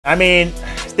I mean,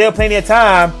 still plenty of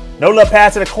time. No little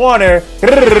pass to the corner.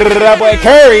 Boy,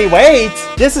 Curry, wait.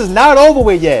 This is not over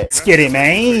with yet. Let's get it,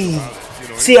 man.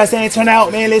 See how things turn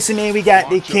out, man. Listen, man, we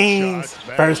got the Kings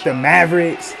versus the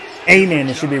Mavericks. Hey, man,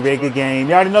 it should be a really good game.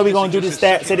 You already know we're going to do the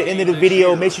stats at the end of the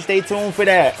video. Make sure you stay tuned for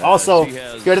that. Also, you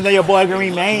already know your boy going to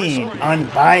remain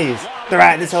unbiased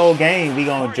throughout this whole game. We're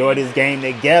going to enjoy this game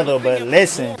together. But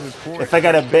listen, if I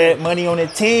got to bet money on the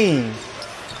team,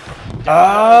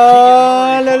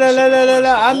 I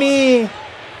mean,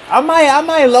 I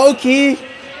might low-key,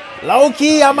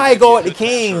 I might go with the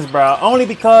Kings, bro. Only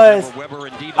because,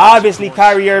 obviously,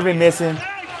 Kyrie Irving missing.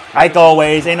 Like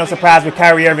always, ain't no surprise with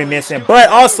Kyrie Irving missing. But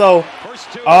also,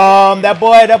 that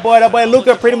boy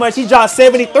Luka, pretty much, he dropped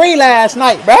 73 last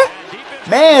night, bro.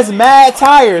 Man's mad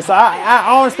tired, so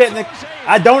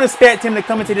I don't expect him to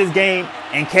come into this game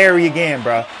and carry again,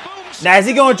 bro. Now, is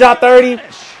he gonna drop 30?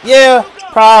 Yeah,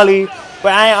 probably.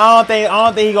 But I don't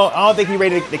think he's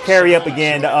ready to carry up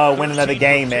again to win another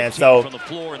game, man. So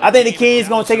I think the Kings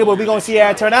gonna take it, but we gonna see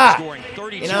how it turn out. You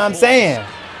know what I'm saying?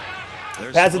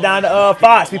 Pass it down to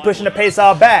Fox. We pushing the pace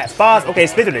all back. Fox, okay,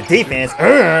 split through the defense.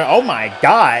 Oh my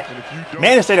God,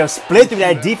 man, instead of split through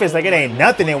that defense like it ain't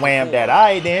nothing and wham that. All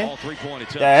right then.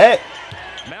 The heck.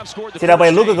 See that way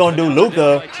Luka gonna do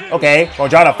Luka. Okay, gonna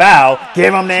draw the foul.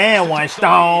 Give him the and one.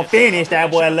 Strong finish.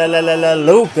 That boy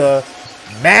Luka.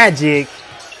 Magic.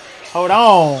 Hold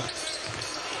on.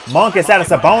 Monk is out of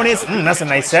Sabonis. That's a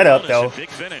nice setup though.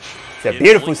 It's a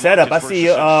beautiful setup. I see.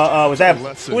 Who was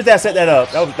that set that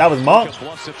up? That was Monk.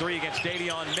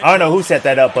 I don't know who set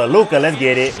that up, but Luka, let's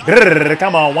get it.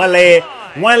 Come on, one leg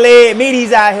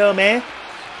meaties out here, man.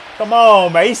 Come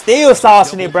on, bro. He's still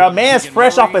saucing it, bro. Man's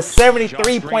fresh off a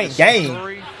 73-point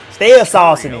game. Still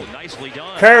saucing it.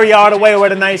 Curry all the way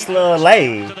with a nice little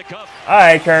leg. All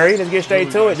right, Curry. Let's get straight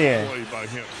to it then.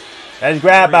 Let's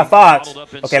grab by Fox.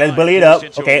 Okay, let's bully it up.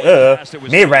 Okay,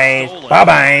 mid-range.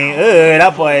 Bye-bye.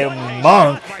 That boy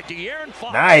Monk.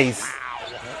 Nice.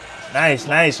 Nice.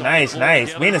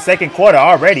 We in the second quarter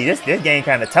already. This game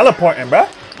kind of teleporting, bro.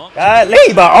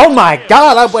 Golly, but oh my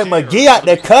God, that boy McGee out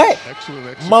the cut.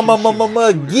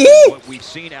 McGee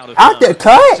out the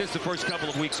cut.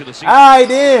 All right,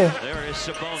 then.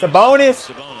 Sabonis.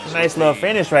 Nice little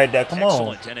finish right there. Come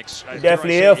on. We're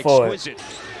definitely here for it.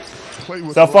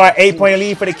 So far, 8-point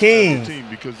lead for the Kings.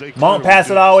 Monk pass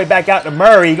it all the way back out to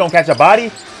Murray. He gonna catch a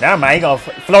body? Never mind. He gonna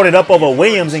float it up over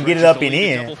Williams and get it up and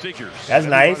in. That's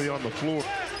nice.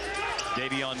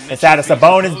 Inside of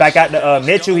Sabonis, back out to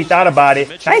Mitchell. He thought about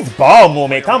it. Nice ball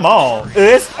movement. Come on.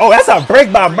 Oh, that's a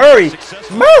break by Murray.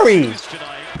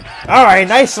 All right,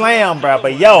 nice slam, bro.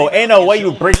 But yo, ain't no way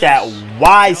you break that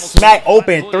wide smack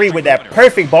open three with that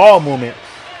perfect ball movement.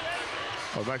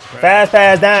 Fast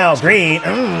pass down. Green.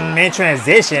 In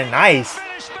transition. Nice.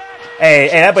 Hey,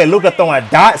 that boy Luka throwing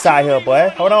dots out here, boy.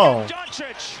 Hold on.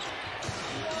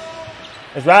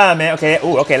 That's right, man. Okay.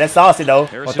 Ooh, okay. Let's sauce it, though.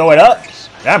 Gonna throw it up.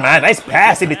 Yeah, man. Nice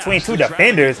pass in between two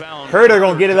defenders. Herder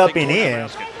gonna get it up and in.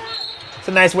 It's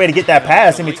a nice way to get that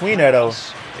pass in between there, though.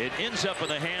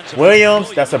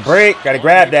 Williams, that's a break. Gotta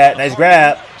grab that. Nice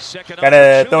grab.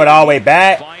 Gotta throw it all the way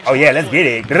back. Oh, yeah. Let's get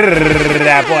it.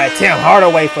 That boy Tim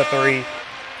Hardaway for three.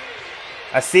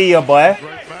 I see you, boy.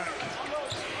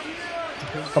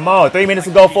 Come on, 3 minutes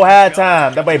to go for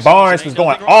halftime. That boy Barnes was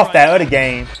going off that other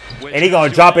game. And he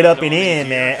gonna drop it up and in,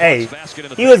 man. Hey,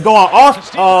 he was going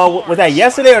off, was that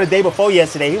yesterday or the day before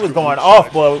yesterday? He was going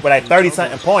off, boy, with like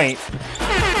 30-something points.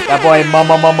 That boy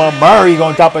Murray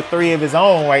gonna drop a three of his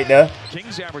own right there.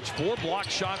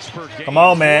 Come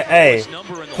on, man. Hey,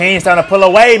 Kings starting to pull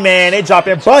away, man. They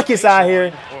dropping buckets out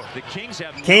here.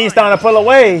 Kings starting to pull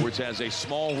away.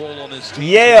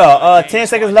 Yeah, 10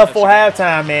 seconds left for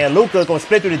halftime, man. Luka gonna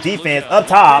split through the defense up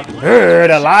top.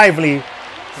 The lively.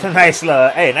 Nice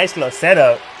little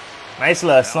setup. Nice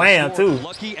little slam too.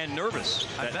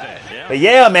 But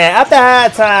yeah, man, after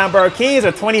halftime, bro, Kings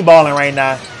are 20 balling right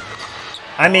now.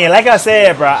 I mean, like I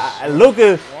said, bro,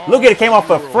 Luka came off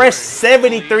a fresh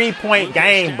 73-point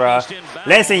game, bro.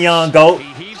 Listen, young GOAT.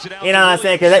 You know what I'm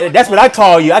saying? Because that's what I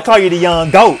call you. I call you the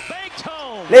young GOAT.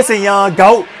 Listen, young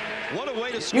GOAT.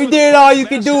 You did all you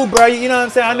could do, bro. You know what I'm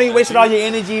saying? I know you wasted all your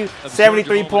energy,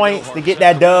 73 points to get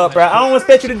that dub, bro. I don't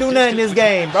expect you to do nothing in this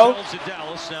game, bro.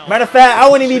 Matter of fact, I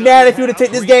wouldn't be mad if you would have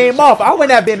taken this game off. I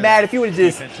wouldn't have been mad if you would have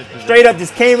just straight up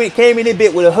just came in a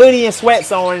bit with a hoodie and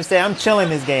sweats on and said, I'm chilling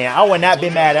this game. I would not be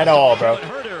mad at all, bro. You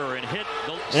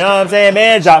know what I'm saying?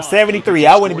 Man dropped 73.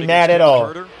 I wouldn't be mad at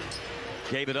all.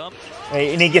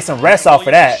 Hey, you need to get some rest off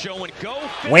of that.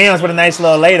 Williams with a nice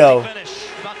little lay, though.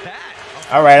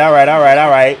 All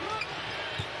right.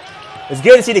 It's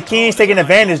good to see the Kings taking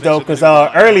advantage, though, because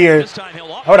earlier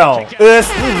Hold on.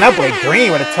 That boy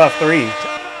Green with a tough three.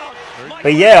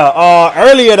 But yeah,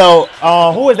 earlier though,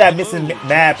 who was that missing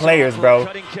mad players, bro?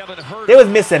 They was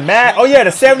missing mad. Oh yeah, the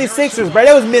 76ers, bro.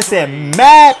 They was missing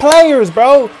mad players,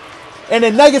 bro. And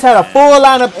the Nuggets had a full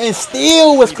lineup and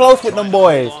still was close with them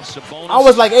boys. I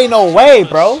was like, ain't no way,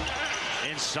 bro.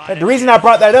 The reason I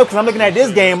brought that up because I'm looking at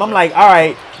this game. I'm like, all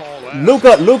right,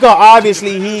 Luka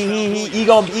obviously he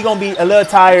gonna be a little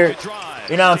tired.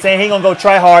 You know what I'm saying? He gonna go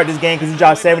try hard this game because he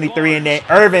dropped 73 and then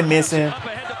Irvin missing.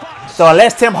 So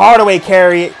unless Tim Hardaway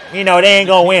carry it, you know, they ain't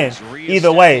gonna win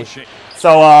either way.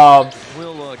 So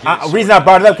reason I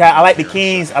brought it up, I like the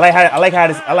Kings. I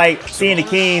like seeing the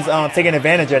Kings taking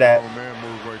advantage of that.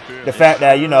 The fact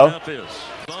that, you know,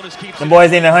 the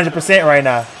boys ain't 100% right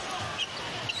now.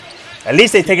 At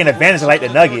least they taking advantage of like the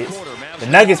Nuggets. The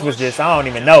Nuggets was just, I don't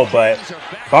even know, but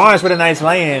Barnes with a nice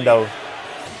lay-in though.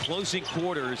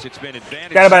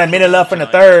 Got about a minute left in the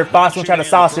third. Fox gonna try to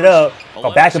sauce it up.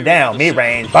 Go back him down.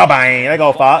 Mid-range. Bye-bye. There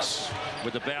go Fox.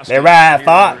 They ride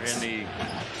Fox.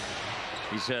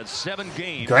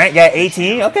 Grant got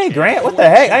 18. Okay, Grant. What the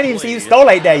heck? I didn't even see you score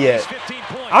like that yet.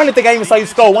 I don't even think I even saw you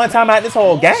score one time out this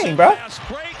whole game, bro.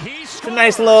 It's a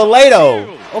nice little lay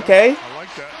though. Okay.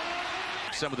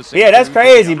 Yeah, that's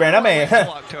crazy, bro. I mean,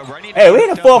 hey, we in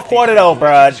the fourth quarter though,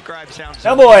 bro.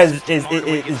 That boy is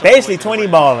basically 20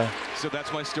 balling. You know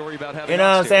what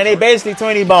I'm saying? They basically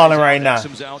 20 balling right now.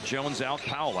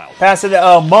 Pass it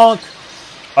to Monk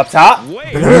up top.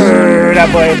 That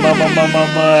boy,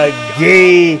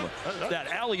 McGee.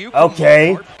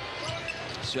 Okay.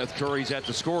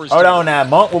 Hold on now,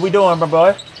 Monk. What we doing, bro,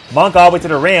 boy? Monk all the way to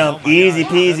the rim. Easy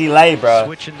peasy lay,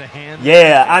 bro.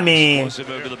 Yeah, I mean,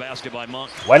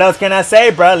 what else can I say,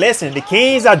 bro? Listen, the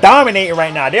Kings are dominating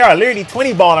right now. They are literally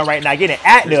 20 balling right now, getting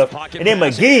active. And then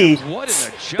McGee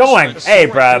going, hey,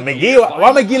 bro, McGee.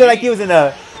 Why McGee look like he was in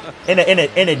a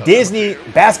Disney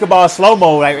basketball slow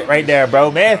mo right there,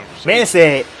 bro? Man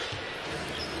said,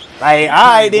 like, all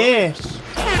right then.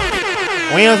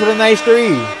 Williams with a nice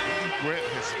three.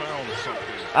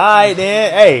 All right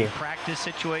then, hey.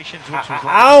 Situations,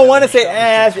 I don't want to say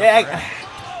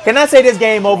can I say this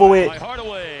game over with?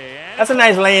 That's a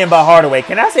nice lay-in by Hardaway.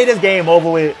 Can I say this game over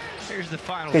with?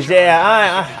 Because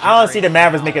yeah, I don't see the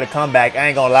Mavericks making a comeback. I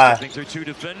ain't gonna lie.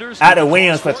 Out of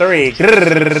Williams for three.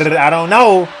 I don't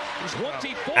know.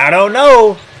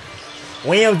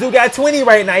 Williams do got 20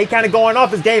 right now. He kind of going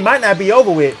off. This game might not be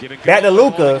over with. Back to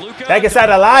Luka. Back inside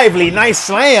of Lively. Nice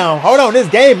slam. Hold on, this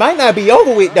game might not be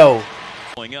over with though.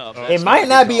 It might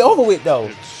not be over with though.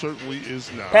 It certainly is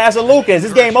not. Pass to Luka. Is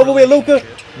this game over with, Luka?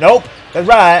 Nope. That's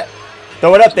right.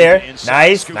 Throw it up there.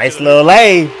 Nice little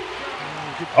lay.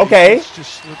 Okay.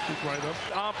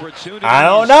 I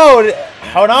don't know.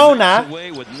 Hold on now.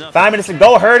 5 minutes to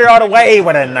go. Heard it all the way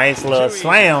with a nice little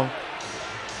slam.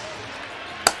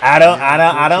 I don't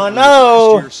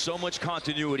know.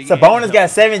 Sabonis got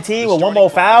 17 with one more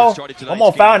foul. One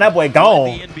more foul and that boy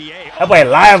gone. That boy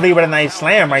Lively with a nice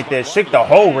slam right there. Shook the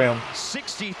whole rim.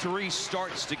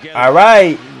 All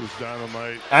right.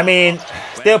 I mean,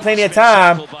 still plenty of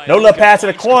time. No little pass to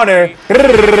the corner.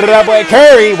 That boy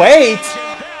Curry.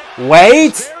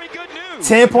 Wait.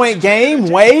 10-point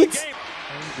game. Wait.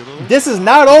 This is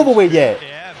not over with yet.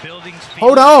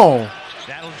 Hold on.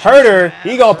 Herder,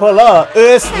 he gonna pull up.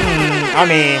 I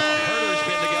mean,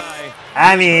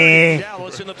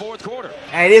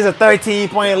 and it is a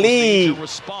 13-point lead.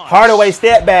 Hardaway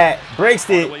step back, breaks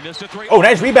it. Oh,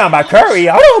 nice rebound by Curry.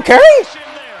 Hold on, Curry.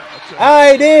 All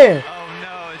right, then.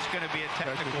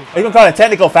 Are you gonna call it a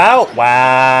technical foul?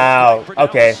 Wow.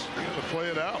 Okay.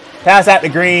 Pass out to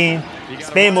Green.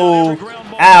 Spin move.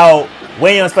 Out.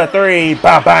 Williams for three.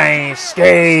 Bang.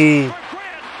 Skate.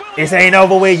 This ain't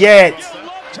over with yet.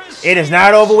 It is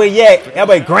not over with yet. That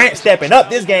boy Grant stepping up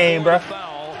this game, bro.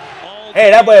 Hey,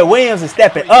 that boy Williams is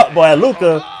stepping up, boy.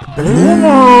 Luka.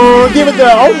 Give it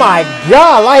to, oh my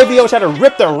God. Lively trying to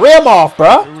rip the rim off,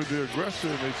 bro.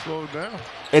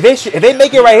 If they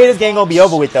make it right here, this game gonna be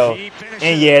over with though.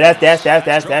 And yeah, that's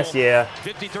yeah.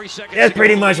 That's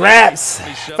pretty much wraps.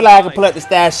 I feel like I can pull up the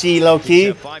stat sheet low key.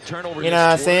 You know what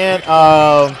I'm saying?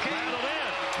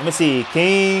 Let me see,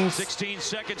 Kings. 16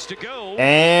 seconds to go.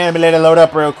 And let me let it load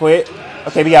up real quick.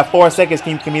 Okay, we got 4 seconds.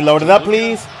 Can we load it up,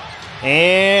 please?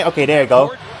 And okay, there you go.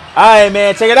 All right,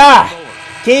 man, check it out.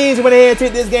 Kings went ahead and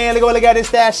took this game. Look at this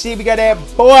stat sheet. We got that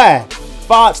boy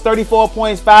Fox 34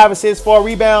 points, 5 assists, 4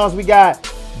 rebounds. We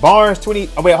got Barnes 20.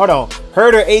 Oh wait, hold on.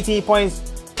 Herder 18 points,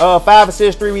 5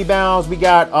 assists, 3 rebounds. We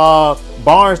got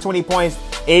Barnes 20 points,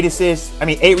 8 assists.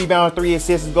 8 rebounds, 3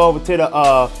 assists. Let's go over to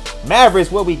the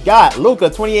Mavericks. What we got? Luka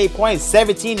 28 points,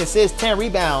 17 assists, 10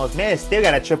 rebounds. Man, still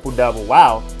got a triple double.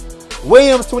 Wow.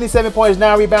 Williams, 27 points,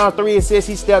 9 rebounds, 3 assists.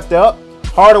 He stepped up.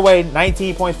 Hardaway,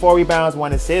 19 points, 4 rebounds,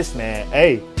 1 assist, man.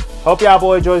 Hey, hope y'all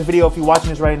boys enjoy this video. If you're watching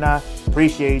this right now,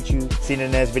 appreciate you. See you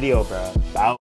in the next video, bro. Bye.